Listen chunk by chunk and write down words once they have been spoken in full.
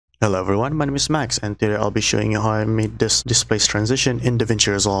Hello everyone, my name is Max and today I'll be showing you how I made this displace transition in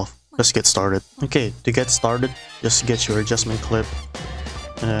Davinci Resolve. Let's get started. Okay, to get started, just get your adjustment clip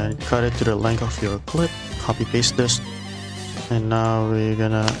and cut it to the length of your clip. Copy paste this. And now we're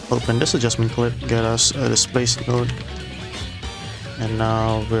gonna open this adjustment clip, get us a displace node. And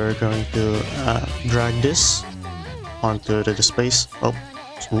now we're going to drag this onto the displace. Oh,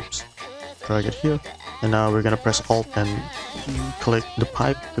 oops. Drag it here. And now we're gonna press Alt and click the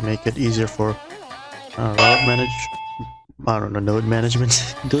pipe to make it easier for node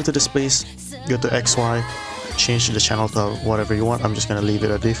management. Go to displace, go to XY, change the channel to whatever you want. I'm just gonna leave it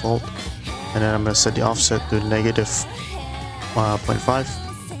at default, and then I'm gonna set the offset to negative 0.5.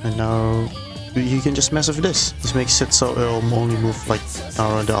 And now you can just mess with this. This makes it so it'll only move like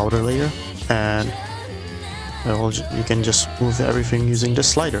around the outer layer, and you can just move everything using this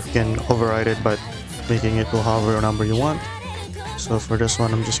slider. You can override it by making it to however number you want. So for this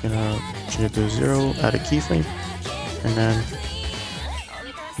one, I'm just gonna change it to 0, add a keyframe, and then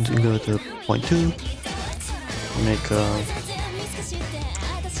go to 0.2, make a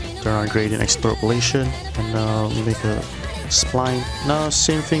turn on gradient extrapolation, and now make a spline. Now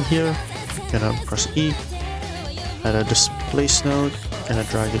same thing here, gonna press E, add a displace node, gonna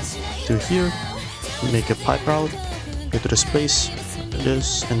drag it to here, make a pipe route, go to displace,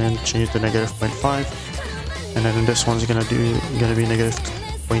 this, and then change it to negative 0.5. And then this one's gonna be negative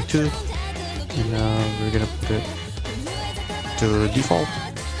 0.2, and we're gonna put it to default,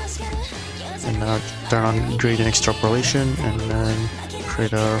 and now turn on gradient extrapolation, and then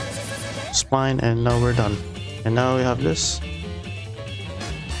create a spline, and now we're done. And now we have this,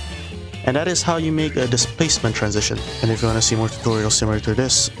 and that is how you make a displacement transition. And if you want to see more tutorials similar to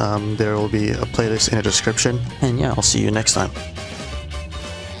this, there will be a playlist in the description. And yeah, I'll see you next time.